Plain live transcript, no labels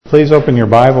Please open your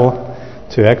Bible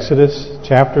to Exodus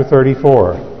chapter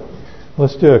 34.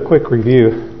 Let's do a quick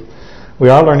review. We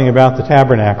are learning about the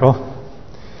tabernacle,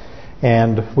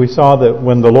 and we saw that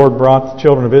when the Lord brought the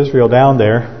children of Israel down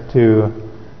there to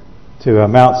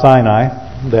Mount Sinai,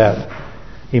 that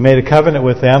He made a covenant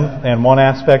with them, and one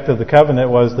aspect of the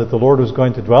covenant was that the Lord was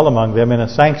going to dwell among them in a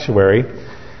sanctuary.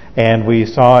 And we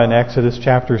saw in Exodus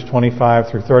chapters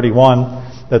 25 through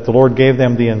 31 that the Lord gave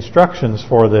them the instructions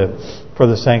for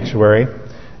the sanctuary.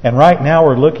 And right now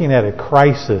we're looking at a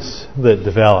crisis that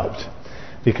developed.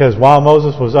 Because while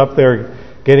Moses was up there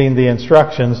getting the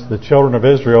instructions, the children of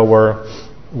Israel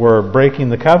were breaking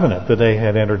the covenant that they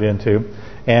had entered into.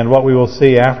 And what we will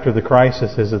see after the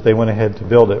crisis is that they went ahead to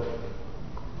build it.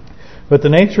 But the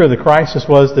nature of the crisis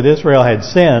was that Israel had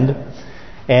sinned,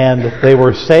 and they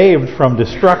were saved from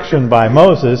destruction by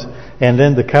Moses, and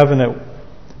then the covenant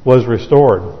was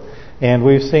restored. And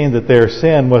we've seen that their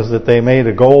sin was that they made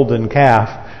a golden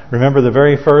calf. Remember the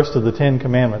very first of the 10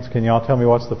 Commandments. Can you all tell me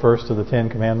what's the first of the 10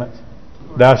 Commandments?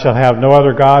 Thou shalt have no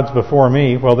other gods before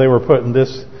me. Well, they were putting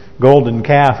this golden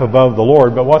calf above the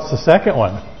Lord. But what's the second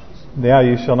one? Yeah,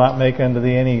 you shall not make unto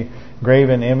thee any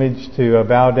graven image to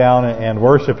bow down and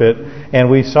worship it. And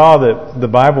we saw that the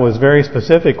Bible was very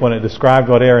specific when it described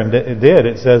what Aaron did.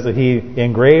 It says that he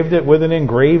engraved it with an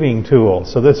engraving tool.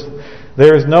 So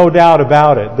there's no doubt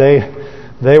about it.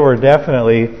 They were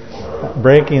definitely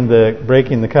breaking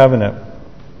the covenant.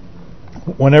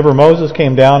 Whenever Moses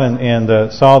came down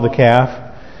and saw the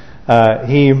calf,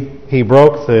 he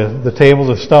broke the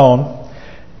tables of stone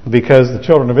because the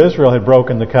children of Israel had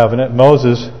broken the covenant.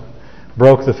 Moses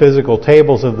broke the physical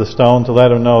tables of the stone to let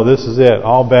them know this is it.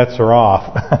 All bets are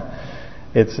off.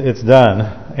 It's done.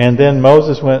 And then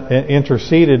Moses went and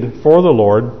interceded for the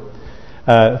Lord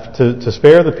to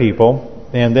spare the people.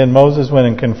 And then Moses went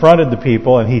and confronted the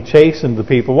people, and he chastened the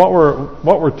people. There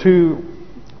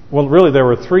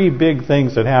were three big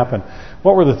things that happened.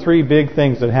 What were the three big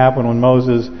things that happened when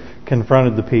Moses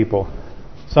confronted the people?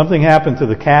 Something happened to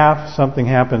the calf, something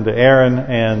happened to Aaron,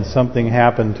 and something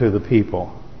happened to the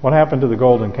people. What happened to the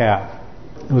golden calf?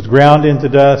 It was ground into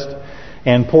dust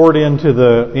and poured into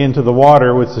the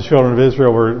water which the children of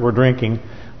Israel were drinking.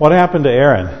 What happened to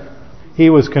Aaron? He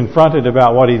was confronted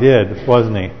about what he did,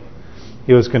 wasn't he?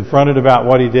 He was confronted about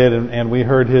what he did, and we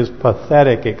heard his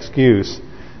pathetic excuse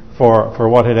for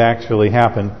what had actually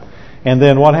happened. And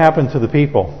then what happened to the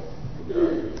people?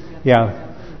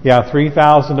 Yeah,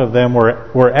 3,000 of them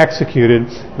were executed.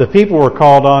 The people were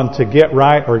called on to get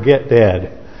right or get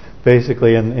dead,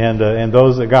 basically, and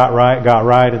those that got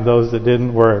right, and those that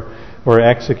didn't were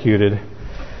executed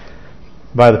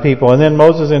by the people. And then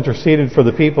Moses interceded for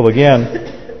the people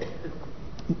again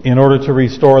in order to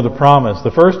restore the promise.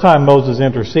 The first time Moses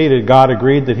interceded, God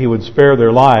agreed that He would spare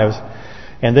their lives.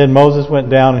 And then Moses went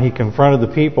down and he confronted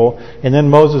the people. And then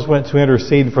Moses went to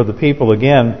intercede for the people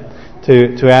again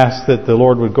to ask that the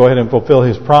Lord would go ahead and fulfill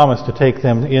His promise to take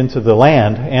them into the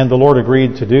land. And the Lord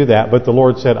agreed to do that. But the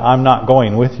Lord said, I'm not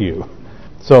going with you.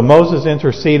 So Moses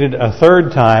interceded a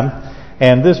third time.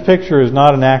 And this picture is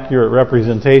not an accurate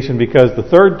representation because the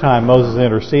third time Moses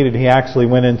interceded, he actually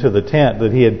went into the tent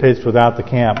that he had pitched without the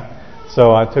camp.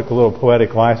 So I took a little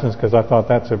poetic license because I thought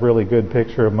that's a really good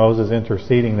picture of Moses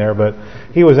interceding there. But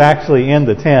he was actually in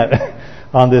the tent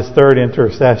on this third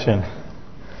intercession.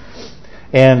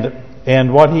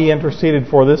 And what he interceded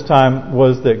for this time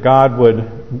was that God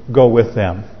would go with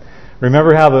them.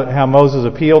 Remember how Moses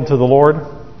appealed to the Lord?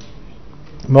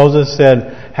 Moses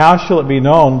said, how shall it be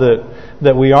known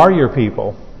that we are your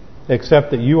people, except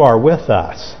that you are with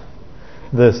us?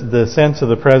 The sense of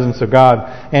the presence of God.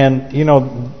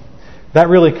 And, that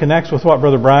really connects with what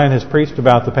Brother Brian has preached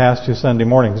about the past 2 Sunday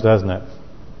mornings, doesn't it?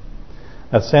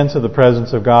 A sense of the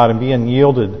presence of God and being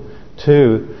yielded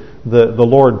to the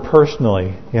Lord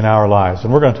personally in our lives.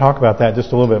 And we're going to talk about that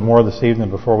just a little bit more this evening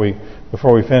before we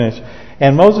finish.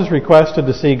 And Moses requested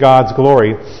to see God's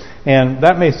glory. And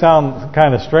that may sound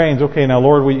kind of strange. Okay, now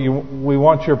Lord, we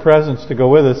want your presence to go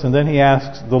with us. And then he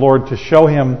asks the Lord to show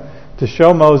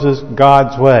Moses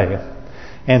God's way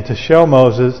and to show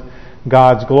Moses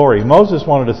God's glory. Moses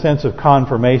wanted a sense of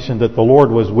confirmation that the Lord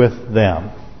was with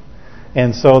them.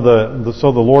 And so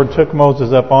the Lord took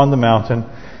Moses up on the mountain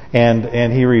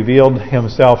and he revealed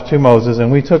himself to Moses.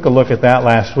 And we took a look at that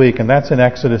last week, and that's in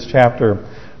Exodus chapter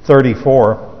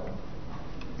 34.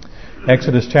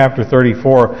 Exodus chapter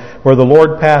 34, where the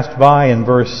Lord passed by in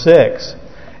verse 6,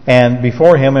 and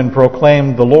before him and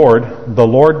proclaimed the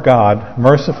Lord God,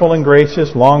 merciful and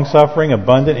gracious, long-suffering,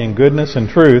 abundant in goodness and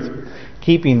truth,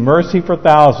 keeping mercy for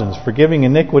thousands, forgiving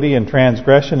iniquity and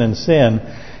transgression and sin,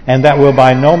 and that will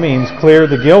by no means clear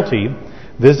the guilty,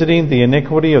 visiting the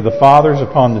iniquity of the fathers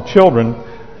upon the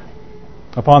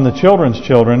children's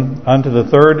children, unto the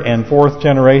third and fourth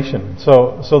generation.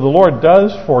 So the Lord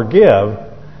does forgive,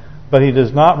 but He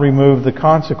does not remove the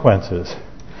consequences.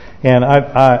 And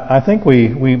I think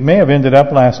we may have ended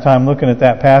up last time looking at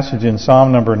that passage in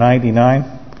Psalm number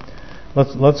 99.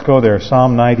 Let's go there,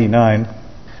 Psalm 99.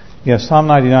 Yes, Psalm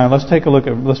 99.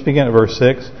 Let's begin at verse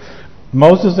 6.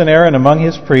 Moses and Aaron among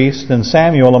his priests, and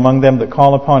Samuel among them that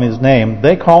call upon his name.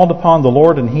 They called upon the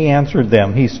Lord, and He answered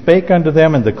them. He spake unto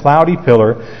them in the cloudy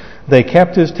pillar. They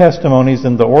kept His testimonies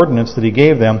and the ordinance that He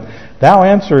gave them. Thou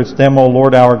answeredst them, O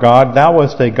Lord our God. Thou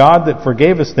wast a God that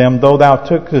forgavest them, though Thou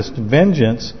tookest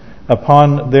vengeance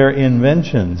upon their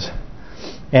inventions.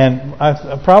 And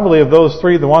probably of those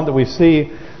three, the one that we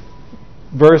see,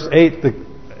 verse 8,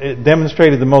 it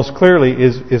demonstrated the most clearly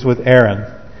is with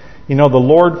Aaron. You know, the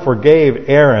Lord forgave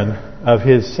Aaron of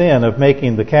his sin of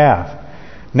making the calf.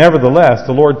 Nevertheless,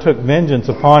 the Lord took vengeance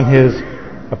upon his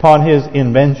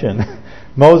invention.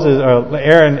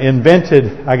 Aaron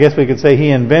invented, I guess we could say he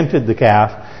invented the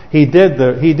calf. He did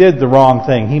the wrong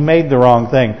thing. He made the wrong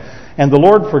thing. And the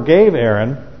Lord forgave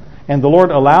Aaron, and the Lord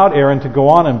allowed Aaron to go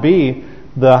on and be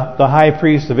the high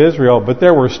priest of Israel, but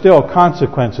there were still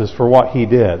consequences for what he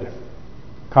did.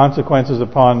 Consequences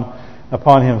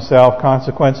upon himself,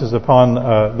 consequences upon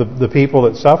the people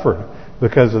that suffered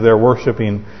because of their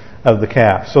worshiping of the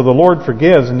calf. So the Lord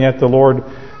forgives, and yet the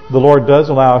Lord does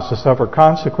allow us to suffer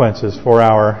consequences for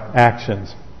our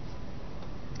actions.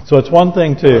 So it's one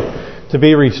thing to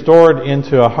be restored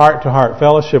into a heart-to-heart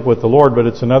fellowship with the Lord, but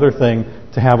it's another thing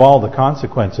to have all the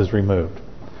consequences removed.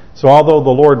 So although the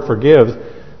Lord forgives,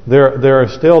 there are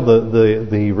still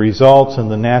the results and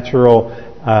the natural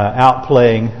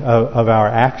outplaying of our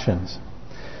actions,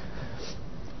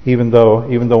 even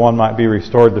though one might be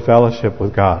restored to fellowship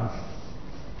with God.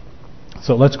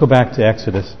 So let's go back to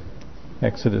Exodus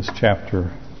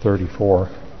chapter 34.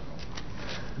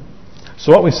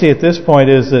 So what we see at this point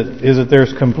is that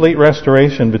there's complete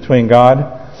restoration between God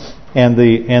and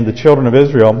the children of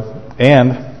Israel,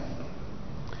 and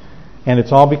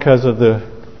it's all because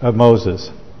of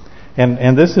Moses.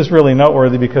 And this is really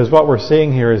noteworthy because what we're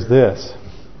seeing here is this: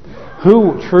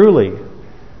 who truly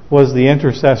was the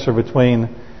intercessor between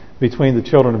the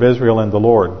children of Israel and the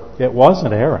Lord? It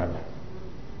wasn't Aaron.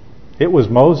 It was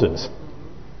Moses.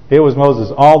 It was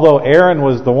Moses. Although Aaron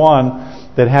was the one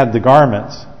that had the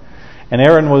garments, and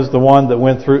Aaron was the one that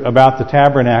went through about the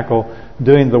tabernacle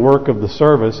doing the work of the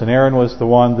service, and Aaron was the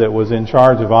one that was in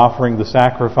charge of offering the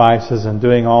sacrifices and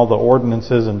doing all the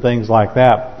ordinances and things like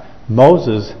that.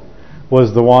 Moses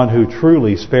was the one who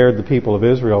truly spared the people of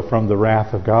Israel from the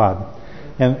wrath of God.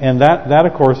 And that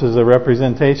of course is a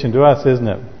representation to us, isn't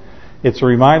it? It's a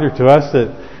reminder to us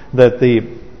that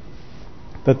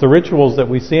the rituals that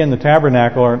we see in the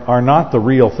tabernacle are not the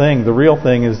real thing. The real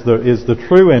thing is the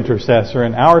true intercessor,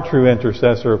 and our true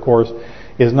intercessor, of course,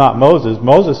 is not Moses.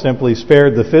 Moses simply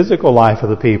spared the physical life of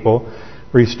the people,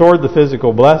 restored the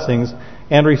physical blessings,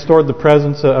 and restored the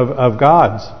presence of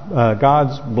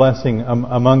God's blessing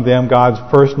among them, God's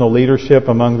personal leadership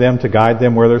among them to guide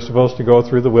them where they're supposed to go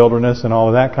through the wilderness and all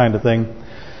of that kind of thing.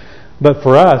 But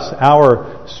for us,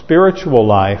 our spiritual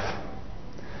life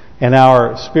and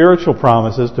our spiritual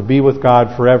promises to be with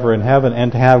God forever in heaven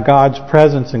and to have God's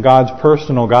presence and God's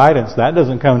personal guidance, that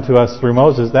doesn't come to us through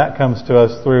Moses. That comes to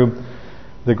us through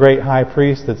the great high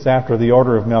priest that's after the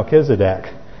order of Melchizedek.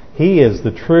 He is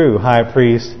the true high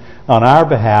priest on our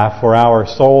behalf for our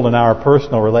soul and our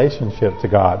personal relationship to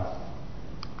God.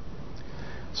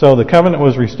 So the covenant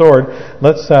was restored.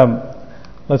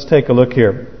 Let's take a look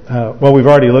here. Well, we've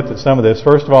already looked at some of this.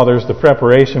 First of all, there's the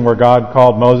preparation where God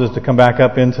called Moses to come back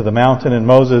up into the mountain. And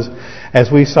Moses,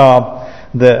 as we saw,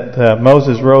 that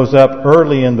Moses rose up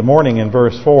early in the morning in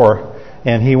verse 4,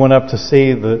 and he went up to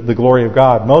see the glory of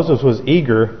God. Moses was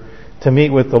eager to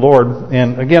meet with the Lord.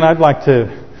 And again, I'd like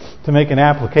to make an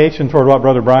application toward what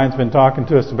Brother Brian's been talking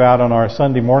to us about on our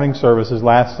Sunday morning services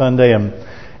last Sunday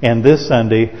and this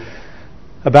Sunday,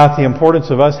 about the importance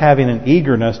of us having an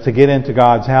eagerness to get into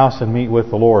God's house and meet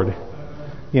with the Lord.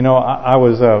 You know, I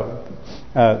was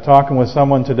talking with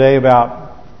someone today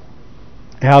about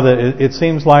how that it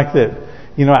seems like that,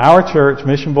 you know, our church,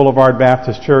 Mission Boulevard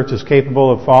Baptist Church, is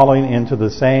capable of falling into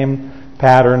the same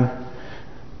pattern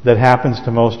that happens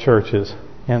to most churches.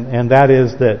 And that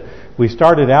is that we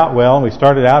started out well, and we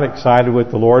started out excited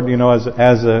with the Lord, you know, as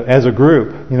a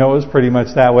group. You know, it was pretty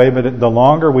much that way, but the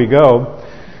longer we go,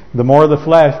 the more the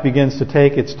flesh begins to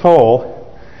take its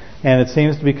toll, and it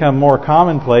seems to become more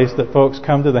commonplace that folks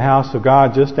come to the house of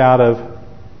God just out of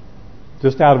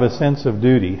a sense of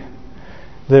duty.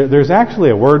 There's actually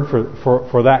a word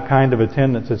for that kind of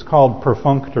attendance. It's called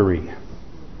perfunctory.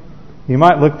 You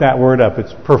might look that word up.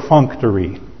 It's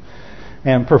perfunctory.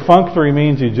 And perfunctory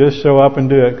means you just show up and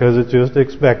do it because it's just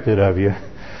expected of you.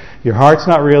 Your heart's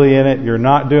not really in it. You're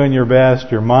not doing your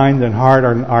best. Your mind and heart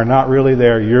are not really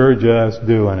there. You're just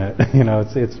doing it.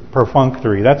 It's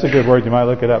perfunctory. That's a good word. You might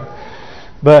look it up.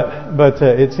 But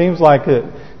it seems like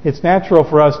it's natural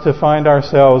for us to find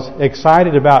ourselves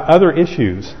excited about other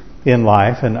issues in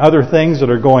life and other things that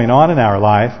are going on in our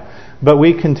life, but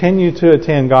we continue to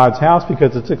attend God's house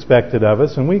because it's expected of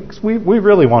us, and we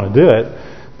really want to do it,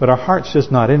 but our heart's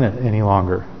just not in it any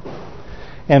longer.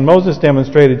 And Moses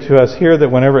demonstrated to us here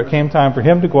that whenever it came time for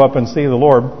him to go up and see the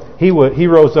Lord, he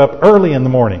rose up early in the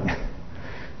morning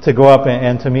to go up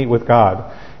and to meet with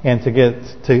God and to get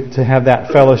to have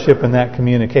that fellowship and that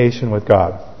communication with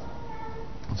God.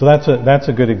 So that's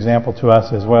a good example to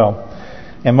us as well.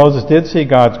 And Moses did see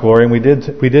God's glory, and we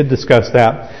did discuss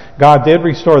that. God did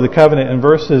restore the covenant in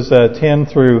verses 10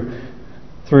 through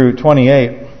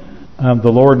 28.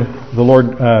 The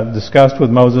Lord discussed with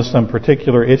Moses some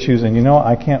particular issues, and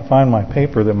I can't find my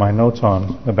paper that my notes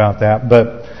on about that.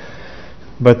 But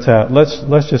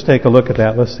let's just take a look at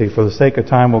that. Let's see. For the sake of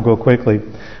time, we'll go quickly.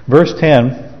 Verse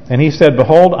 10. And he said,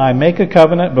 "Behold, I make a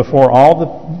covenant before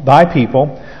all thy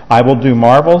people. I will do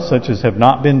marvels such as have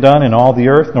not been done in all the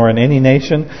earth, nor in any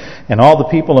nation. And all the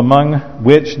people among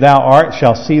which thou art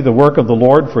shall see the work of the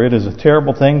Lord, for it is a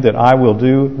terrible thing that I will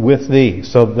do with thee."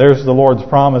 So there's the Lord's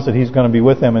promise that He's going to be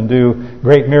with them and do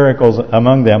great miracles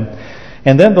among them.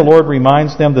 And then the Lord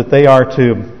reminds them that they are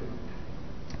to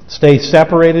stay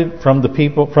separated from the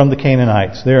people, from the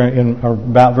Canaanites. There in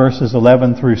about verses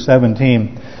 11 through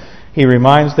 17. He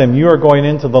reminds them, you are going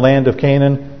into the land of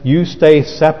Canaan. You stay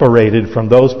separated from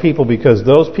those people because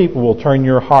those people will turn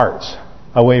your hearts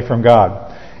away from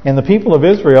God. And the people of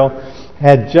Israel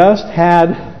had just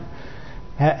had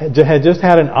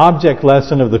an object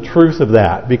lesson of the truth of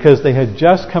that because they had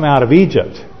just come out of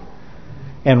Egypt.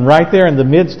 And right there in the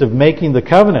midst of making the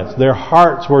covenants, their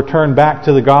hearts were turned back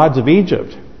to the gods of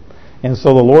Egypt. And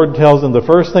so the Lord tells them the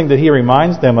first thing that He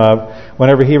reminds them of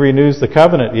whenever He renews the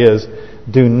covenant is,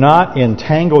 do not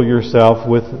entangle yourself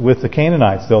with the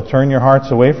Canaanites. They'll turn your hearts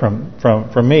away from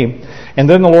me. And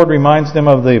then the Lord reminds them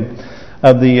of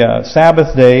the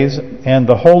Sabbath days and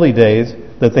the holy days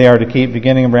that they are to keep,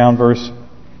 beginning around verse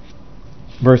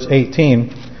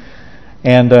 18.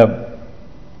 And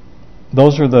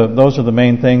those are the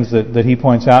main things that He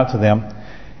points out to them.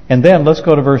 And then let's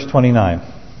go to verse 29.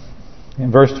 In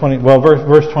verse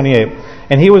 28.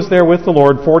 And he was there with the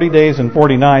Lord 40 days and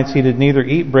 40 nights. He did neither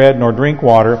eat bread nor drink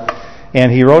water.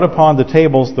 And he wrote upon the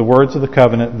tables the words of the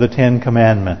covenant, the 10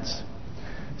 Commandments.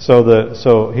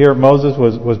 So here Moses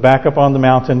was back up on the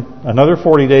mountain, another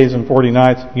 40 days and 40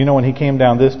 nights. When he came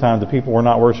down this time, the people were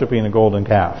not worshiping a golden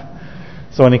calf.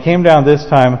 So when he came down this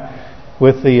time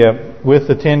with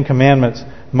the 10 Commandments,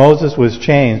 Moses was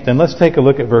changed. And let's take a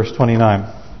look at verse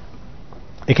 29.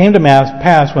 It came to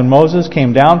pass when Moses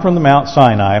came down from the Mount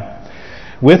Sinai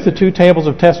with the 2 tables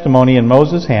of testimony in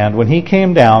Moses' hand, when he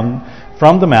came down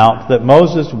from the mount, that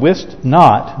Moses wist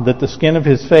not that the skin of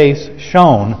his face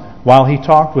shone while he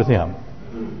talked with him.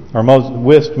 Or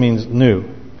wist means knew.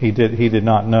 He did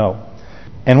not know.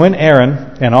 And when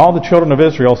Aaron and all the children of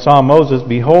Israel saw Moses,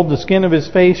 behold, the skin of his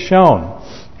face shone,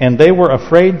 and they were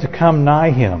afraid to come nigh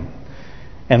him.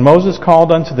 And Moses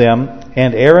called unto them,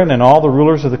 and Aaron and all the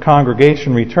rulers of the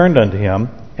congregation returned unto him,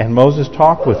 and Moses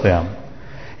talked with them.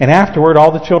 And afterward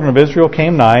all the children of Israel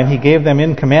came nigh, and he gave them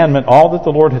in commandment all that the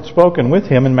Lord had spoken with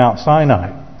him in Mount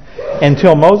Sinai.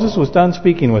 Until Moses was done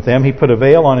speaking with them, he put a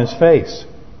veil on his face.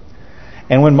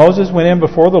 And when Moses went in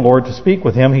before the Lord to speak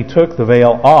with him, he took the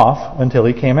veil off until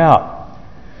he came out.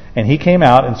 And he came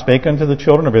out and spake unto the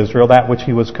children of Israel that which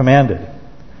he was commanded.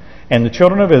 And the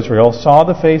children of Israel saw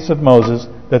the face of Moses,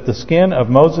 that the skin of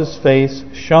Moses' face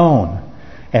shone.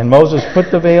 And Moses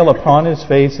put the veil upon his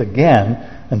face again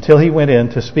until he went in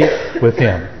to speak with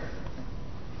him.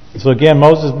 So again,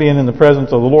 Moses being in the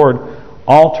presence of the Lord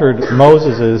altered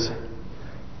Moses'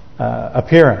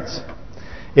 appearance.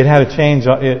 It had a change.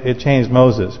 It changed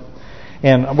Moses.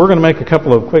 And we're going to make a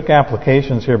couple of quick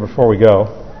applications here before we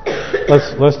go.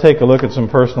 Let's take a look at some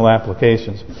personal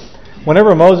applications.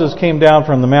 Whenever Moses came down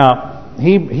from the mount,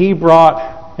 he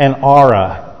brought an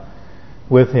aura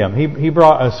with him. He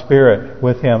brought a spirit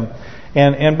with him.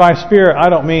 And by spirit, I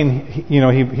don't mean,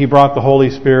 he brought the Holy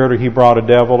Spirit or he brought a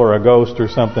devil or a ghost or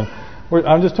something.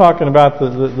 I'm just talking about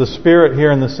the spirit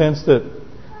here in the sense that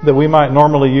we might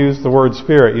normally use the word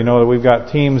spirit. That we've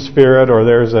got team spirit, or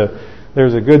there's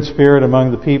a good spirit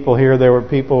among the people here. There were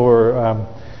people who were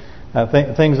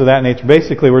things of that nature.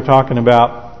 Basically, we're talking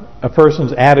about a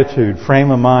person's attitude,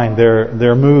 frame of mind,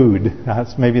 their mood.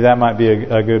 Maybe that might be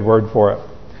a good word for it.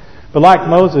 But like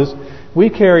Moses, we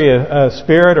carry a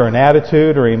spirit or an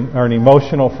attitude or an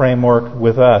emotional framework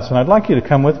with us. And I'd like you to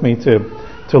come with me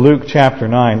to Luke chapter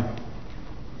 9,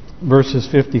 verses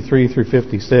 53 through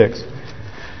 56.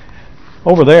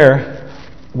 Over there,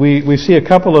 we see a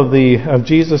couple of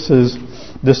Jesus'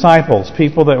 disciples,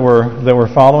 people that were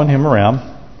following him around.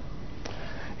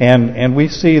 And we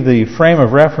see the frame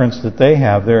of reference that they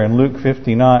have there in Luke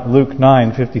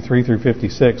 9, 53 through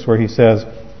 56, where he says,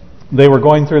 they were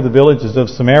going through the villages of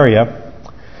Samaria,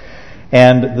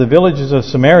 and the villages of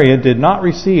Samaria did not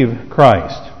receive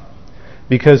Christ,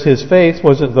 because his faith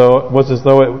was as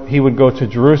though he would go to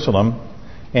Jerusalem.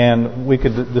 And we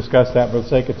could discuss that, but for the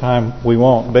sake of time, we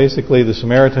won't. Basically, the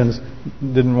Samaritans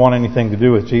didn't want anything to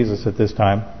do with Jesus at this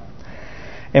time.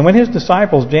 And when his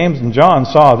disciples, James and John,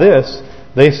 saw this,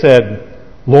 they said,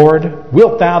 Lord,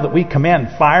 wilt thou that we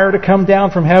command fire to come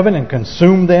down from heaven and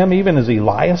consume them, even as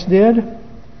Elias did?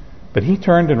 But he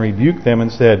turned and rebuked them and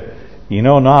said, Ye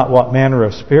know not what manner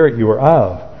of spirit you are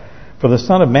of. For the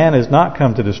Son of Man is not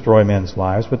come to destroy men's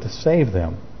lives, but to save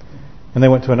them. And they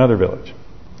went to another village.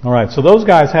 All right, so those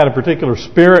guys had a particular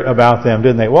spirit about them,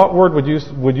 didn't they? What word would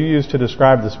you use to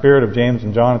describe the spirit of James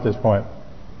and John at this point?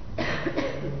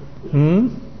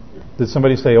 Did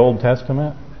somebody say Old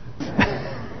Testament?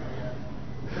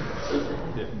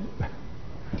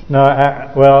 No,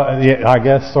 I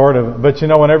guess sort of. But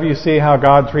whenever you see how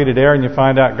God treated Aaron, you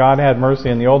find out God had mercy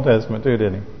in the Old Testament too,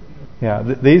 didn't he?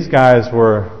 Yeah, these guys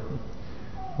were,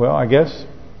 I guess,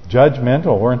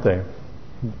 judgmental, weren't they?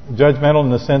 Judgmental in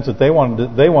the sense that they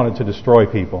wanted to destroy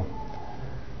people.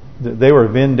 They were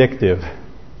vindictive.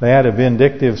 They had a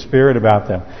vindictive spirit about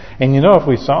them. And if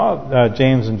we saw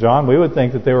James and John, we would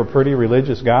think that they were pretty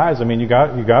religious guys. I mean, you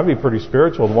got to be pretty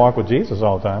spiritual to walk with Jesus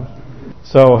all the time.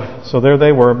 So there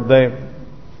they were.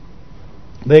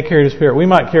 They carried a spirit. We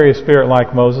might carry a spirit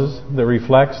like Moses that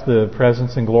reflects the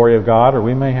presence and glory of God, or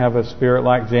we may have a spirit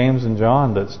like James and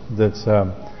John that's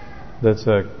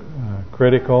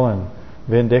critical and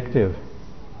vindictive.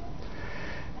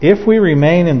 If we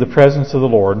remain in the presence of the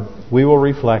Lord, we will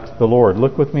reflect the Lord.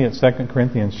 Look with me at 2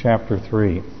 Corinthians chapter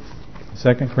 3.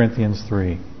 2 Corinthians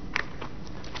 3.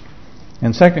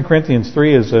 And 2 Corinthians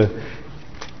 3 is a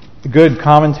good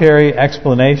commentary,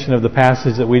 explanation of the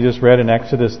passage that we just read in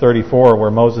Exodus 34,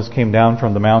 where Moses came down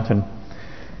from the mountain.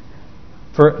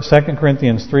 For 2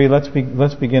 Corinthians 3, let's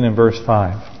begin in verse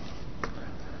 5.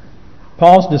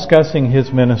 Paul's discussing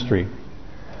his ministry.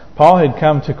 Paul had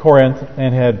come to Corinth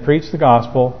and had preached the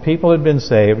gospel. People had been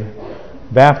saved,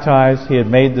 baptized. He had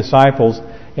made disciples.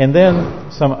 And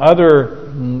then some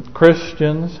other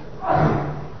Christians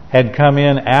had come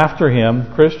in after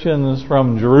him, Christians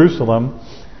from Jerusalem,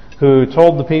 who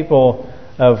told the people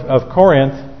of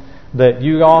Corinth that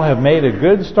you all have made a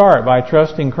good start by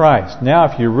trusting Christ.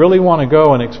 Now, if you really want to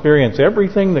go and experience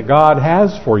everything that God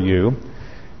has for you,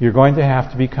 you're going to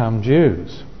have to become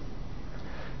Jews.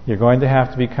 You're going to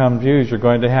have to become Jews. You're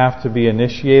going to have to be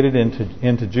initiated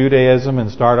into Judaism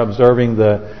and start observing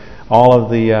all of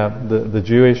the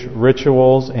Jewish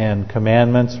rituals and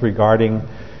commandments regarding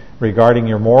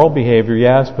your moral behavior,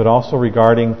 yes, but also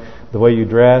regarding the way you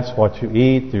dress, what you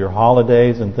eat, your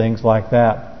holidays, and things like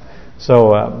that.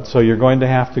 So you're going to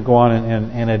have to go on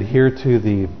and adhere to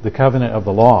the covenant of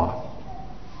the law.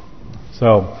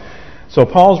 So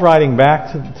Paul's writing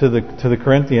back to the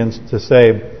Corinthians to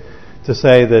say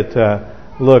that,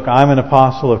 look, I'm an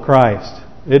apostle of Christ.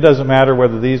 It doesn't matter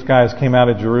whether these guys came out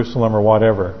of Jerusalem or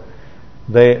whatever.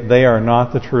 They are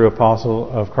not the true apostle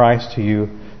of Christ to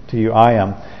you. I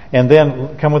am. And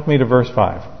then come with me to verse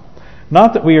 5.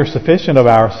 Not that we are sufficient of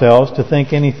ourselves to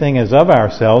think anything as of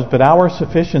ourselves, but our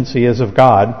sufficiency is of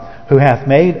God, who hath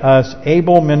made us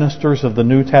able ministers of the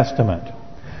New Testament.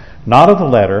 Not of the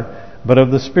letter, but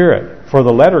of the Spirit. For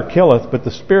the letter killeth, but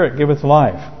the Spirit giveth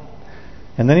life.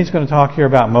 And then he's going to talk here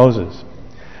about Moses.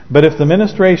 But if the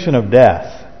ministration of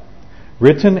death,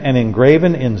 written and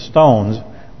engraven in stones,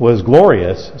 was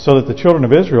glorious, so that the children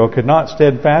of Israel could not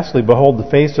steadfastly behold the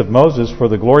face of Moses for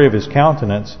the glory of his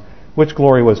countenance, which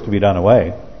glory was to be done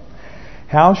away,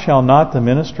 how shall not the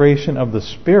ministration of the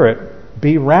Spirit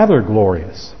be rather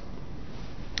glorious?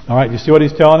 All right, you see what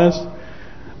he's telling us?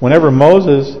 Whenever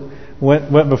Moses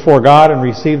went before God and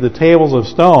received the tables of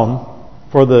stone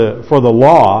for the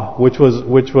law, which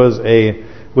was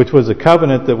a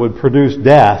covenant that would produce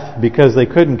death, because they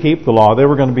couldn't keep the law, they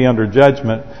were going to be under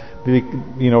judgment.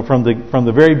 From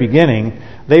the very beginning,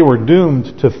 they were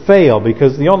doomed to fail,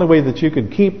 because the only way that you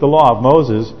could keep the law of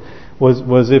Moses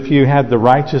was if you had the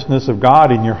righteousness of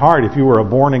God in your heart, if you were a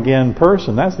born-again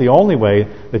person. That's the only way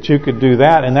that you could do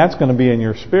that, and that's going to be in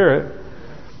your spirit.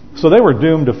 So they were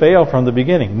doomed to fail from the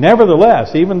beginning.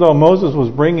 Nevertheless, even though Moses was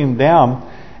bringing down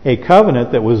a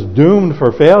covenant that was doomed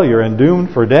for failure and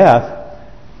doomed for death,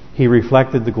 he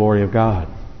reflected the glory of God.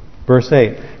 Verse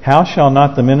 8, how shall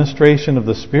not the ministration of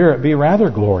the Spirit be rather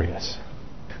glorious?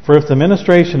 For if the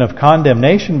ministration of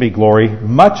condemnation be glory,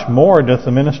 much more doth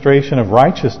the ministration of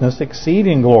righteousness exceed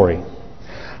in glory.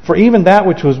 For even that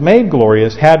which was made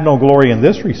glorious had no glory in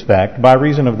this respect, by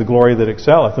reason of the glory that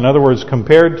excelleth. In other words,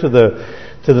 compared to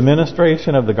the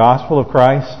ministration of the gospel of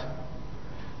Christ,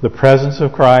 the presence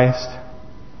of Christ,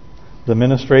 the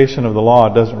ministration of the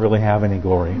law doesn't really have any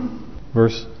glory.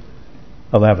 Verse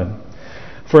 11.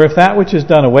 For if that which is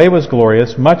done away was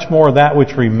glorious, much more that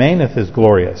which remaineth is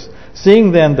glorious.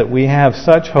 Seeing then that we have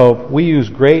such hope, we use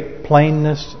great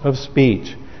plainness of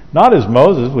speech. Not as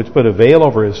Moses, which put a veil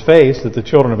over his face, that the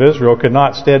children of Israel could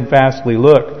not steadfastly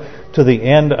look to the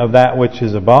end of that which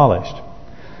is abolished.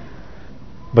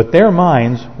 But their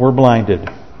minds were blinded.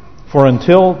 For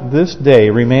until this day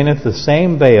remaineth the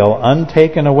same veil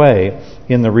untaken away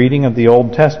in the reading of the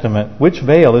Old Testament, which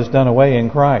veil is done away in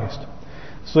Christ.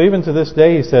 So even to this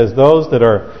day, he says, those that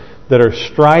are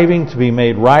striving to be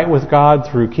made right with God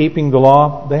through keeping the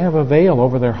law, they have a veil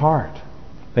over their heart.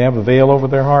 They have a veil over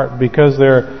their heart because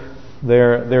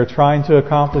they're trying to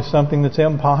accomplish something that's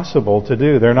impossible to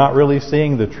do. They're not really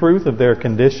seeing the truth of their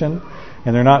condition,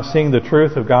 and they're not seeing the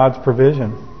truth of God's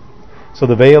provision. So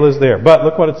the veil is there. But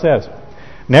look what it says.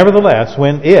 Nevertheless,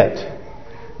 whenever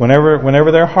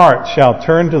their heart shall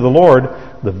turn to the Lord,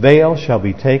 the veil shall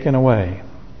be taken away.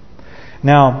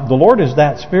 Now, the Lord is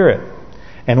that Spirit.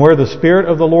 And where the Spirit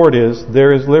of the Lord is,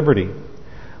 there is liberty.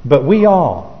 But we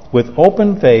all, with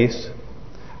open face,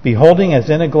 beholding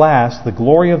as in a glass the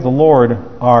glory of the Lord,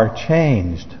 are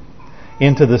changed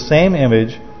into the same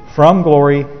image from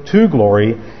glory to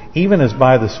glory, even as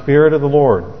by the Spirit of the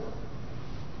Lord.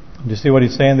 Do you see what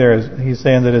he's saying there? He's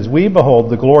saying that as we behold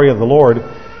the glory of the Lord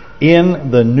in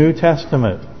the New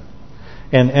Testament,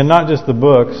 and not just the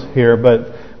books here,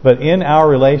 but in our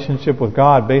relationship with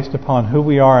God based upon who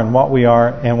we are and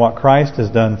what Christ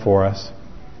has done for us,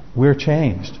 we're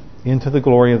changed into the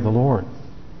glory of the Lord.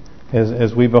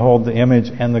 As we behold the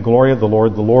image and the glory of the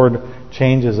Lord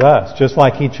changes us, just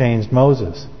like He changed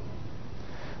Moses.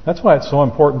 That's why it's so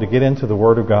important to get into the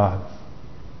Word of God.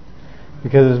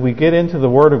 Because as we get into the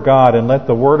Word of God and let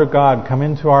the Word of God come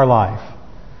into our life,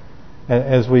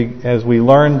 as we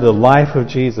learn the life of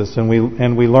Jesus and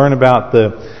we learn about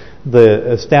the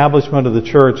establishment of the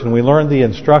church, and we learn the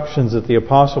instructions that the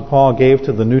Apostle Paul gave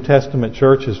to the New Testament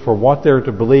churches for what they're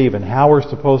to believe and how we're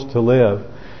supposed to live,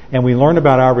 and we learn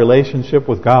about our relationship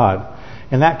with God,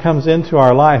 and that comes into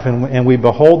our life, and we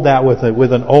behold that with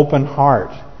an open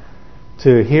heart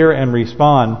to hear and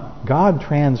respond, God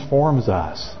transforms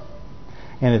us.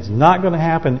 And it's not going to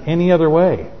happen any other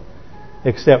way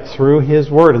except through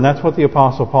His Word. And that's what the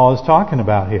Apostle Paul is talking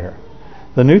about here.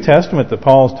 The New Testament that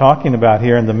Paul is talking about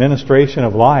here in the ministration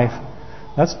of life,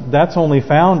 that's only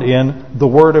found in the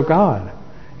Word of God,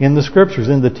 in the Scriptures,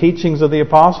 in the teachings of the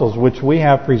Apostles, which we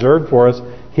have preserved for us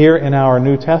here in our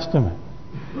New Testament.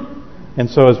 And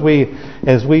so as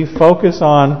we focus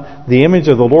on the image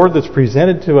of the Lord that's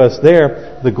presented to us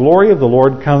there, the glory of the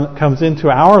Lord comes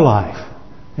into our life.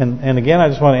 And again, I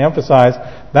just want to emphasize,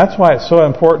 that's why it's so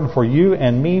important for you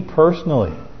and me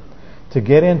personally to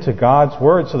get into God's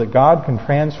Word so that God can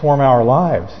transform our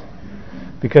lives.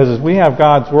 Because as we have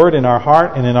God's Word in our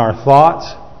heart and in our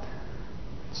thoughts,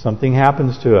 something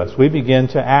happens to us. We begin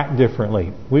to act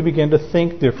differently. We begin to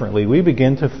think differently. We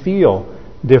begin to feel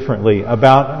differently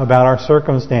about our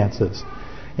circumstances.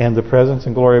 And the presence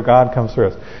and glory of God comes through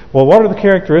us. Well, what are the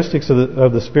characteristics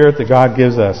of the Spirit that God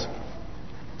gives us?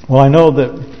 Well, I know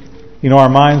that our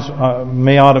minds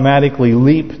may automatically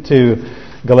leap to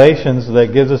Galatians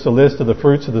that gives us a list of the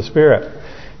fruits of the Spirit.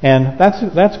 And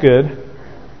that's good.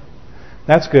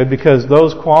 That's good because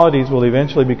those qualities will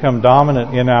eventually become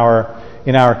dominant in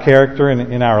our character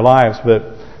and in our lives. But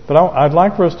I'd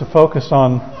like for us to focus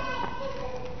on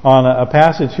a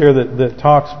passage here that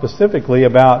talks specifically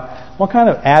about what kind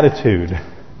of attitude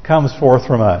comes forth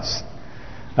from us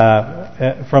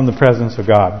from the presence of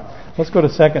God. Let's go to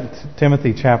 2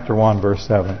 Timothy chapter 1, verse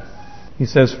 7. He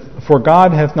says, "For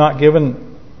God hath not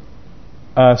given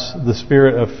us the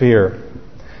spirit of fear,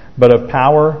 but of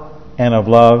power and of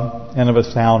love and of a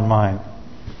sound mind."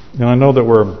 Now I know that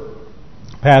we're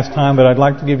past time, but I'd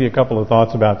like to give you a couple of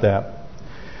thoughts about that.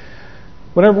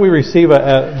 Whenever we receive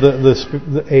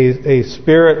a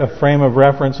spirit, a frame of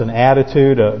reference, an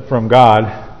attitude from God,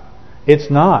 it's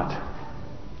not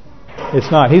It's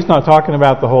not. He's not talking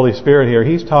about the Holy Spirit here.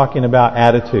 He's talking about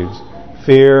attitudes.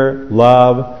 Fear,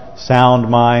 love, sound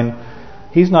mind.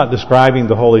 He's not describing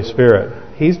the Holy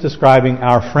Spirit. He's describing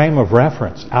our frame of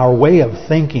reference, our way of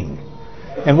thinking.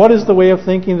 And what is the way of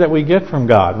thinking that we get from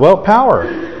God? Well, power.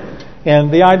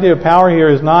 And the idea of power here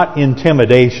is not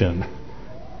intimidation.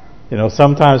 You know,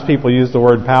 sometimes people use the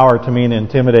word power to mean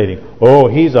intimidating. Oh,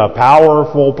 he's a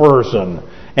powerful person.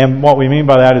 And what we mean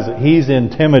by that is that he's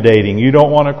intimidating. You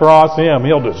don't want to cross him.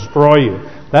 He'll destroy you.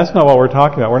 That's not what we're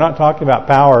talking about. We're not talking about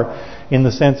power in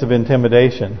the sense of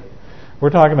intimidation. We're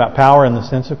talking about power in the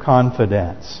sense of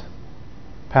confidence.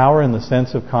 Power in the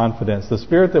sense of confidence. The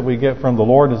spirit that we get from the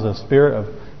Lord is a spirit of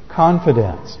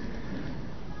confidence.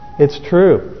 It's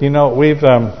true. You know,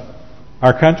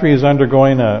 our country is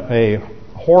undergoing a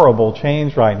horrible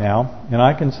change right now, and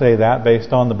I can say that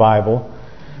based on the Bible.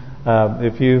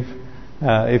 If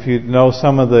you know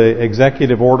some of the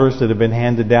executive orders that have been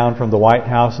handed down from the White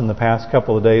House in the past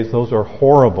couple of days, those are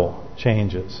horrible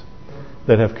changes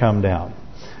that have come down.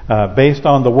 Based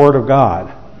on the Word of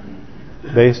God,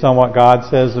 based on what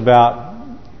God says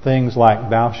about things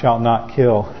like thou shalt not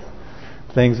kill,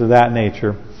 things of that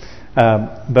nature.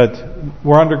 But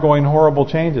we're undergoing horrible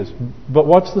changes. But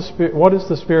what is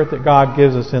the spirit that God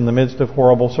gives us in the midst of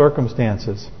horrible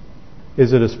circumstances?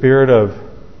 Is it a spirit of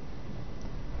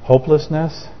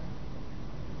hopelessness?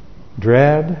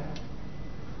 Dread?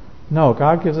 No,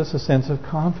 God gives us a sense of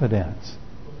confidence.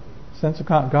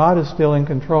 God is still in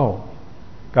control.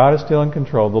 God is still in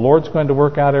control. The Lord's going to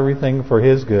work out everything for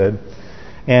His good.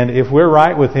 And if we're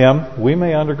right with Him, we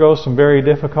may undergo some very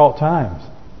difficult times.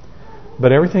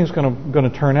 But everything's going to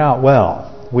turn out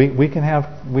well. We can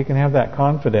have that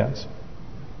confidence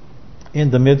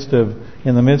in the midst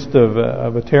of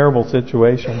a terrible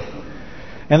situation.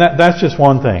 And that's just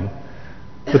one thing.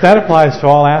 But that applies to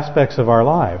all aspects of our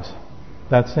lives.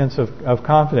 That sense of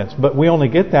confidence. But we only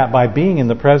get that by being in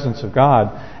the presence of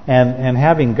God and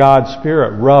having God's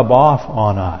Spirit rub off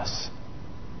on us.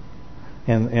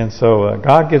 And so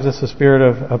God gives us a spirit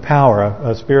of power,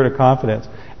 a spirit of confidence,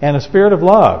 and a spirit of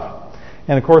love.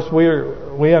 And of course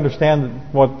we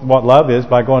understand what love is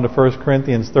by going to 1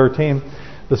 Corinthians 13.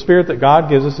 The spirit that God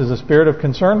gives us is a spirit of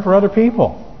concern for other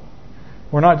people.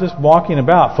 We're not just walking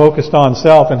about focused on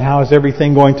self and how is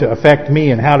everything going to affect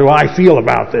me and how do I feel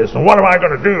about this and what am I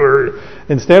going to do? Or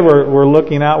instead we're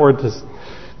looking outward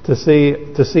to see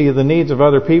the needs of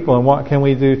other people and what can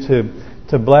we do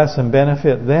to bless and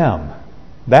benefit them.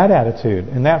 That attitude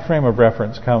and that frame of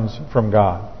reference comes from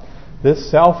God. This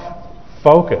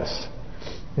self-focus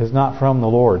is not from the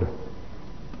Lord.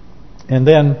 And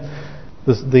then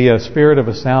the spirit of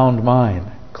a sound mind,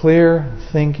 clear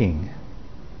thinking,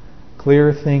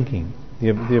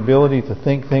 the ability to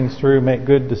think things through, make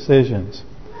good decisions.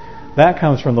 That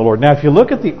comes from the Lord. Now, if you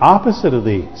look at the opposite of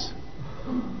these,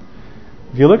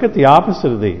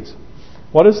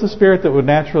 what is the spirit that would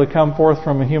naturally come forth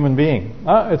from a human being?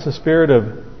 It's a spirit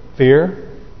of fear,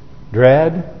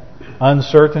 dread,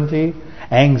 uncertainty,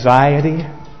 anxiety.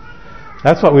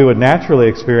 That's what we would naturally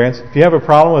experience. If you have a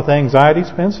problem with anxiety,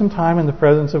 spend some time in the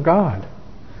presence of God.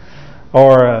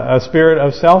 Or a spirit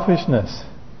of selfishness,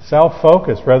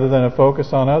 self-focus rather than a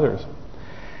focus on others.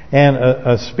 And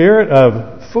a spirit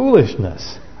of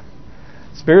foolishness.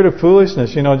 Spirit of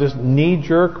foolishness, just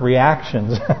knee-jerk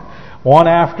reactions, one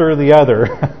after the other.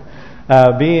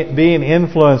 Being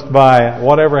influenced by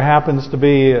whatever happens to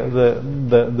be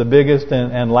the biggest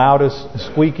and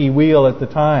loudest squeaky wheel at the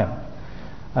time.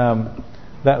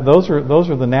 Those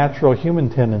are the natural human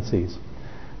tendencies.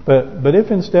 But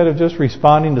if instead of just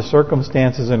responding to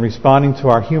circumstances and responding to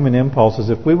our human impulses,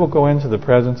 if we will go into the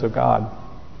presence of God,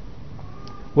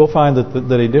 we'll find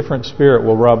that a different spirit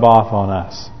will rub off on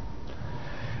us.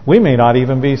 We may not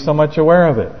even be so much aware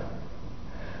of it,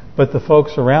 but the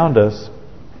folks around us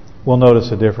will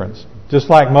notice a difference.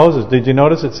 Just like Moses. Did you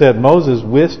notice it said, Moses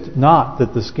wist not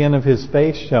that the skin of his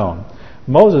face shone.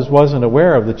 Moses wasn't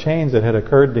aware of the change that had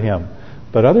occurred to him,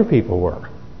 but other people were.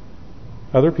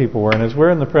 And as we're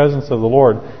in the presence of the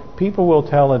Lord, people will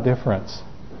tell a difference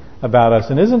about us.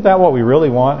 And isn't that what we really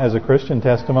want as a Christian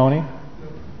testimony?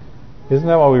 Isn't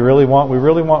that what we really want? We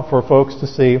really want for folks to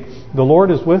see, the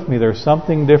Lord is with me. There's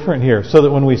something different here. So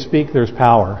that when we speak, there's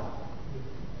power.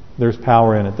 There's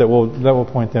power in it that will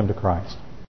point them to Christ.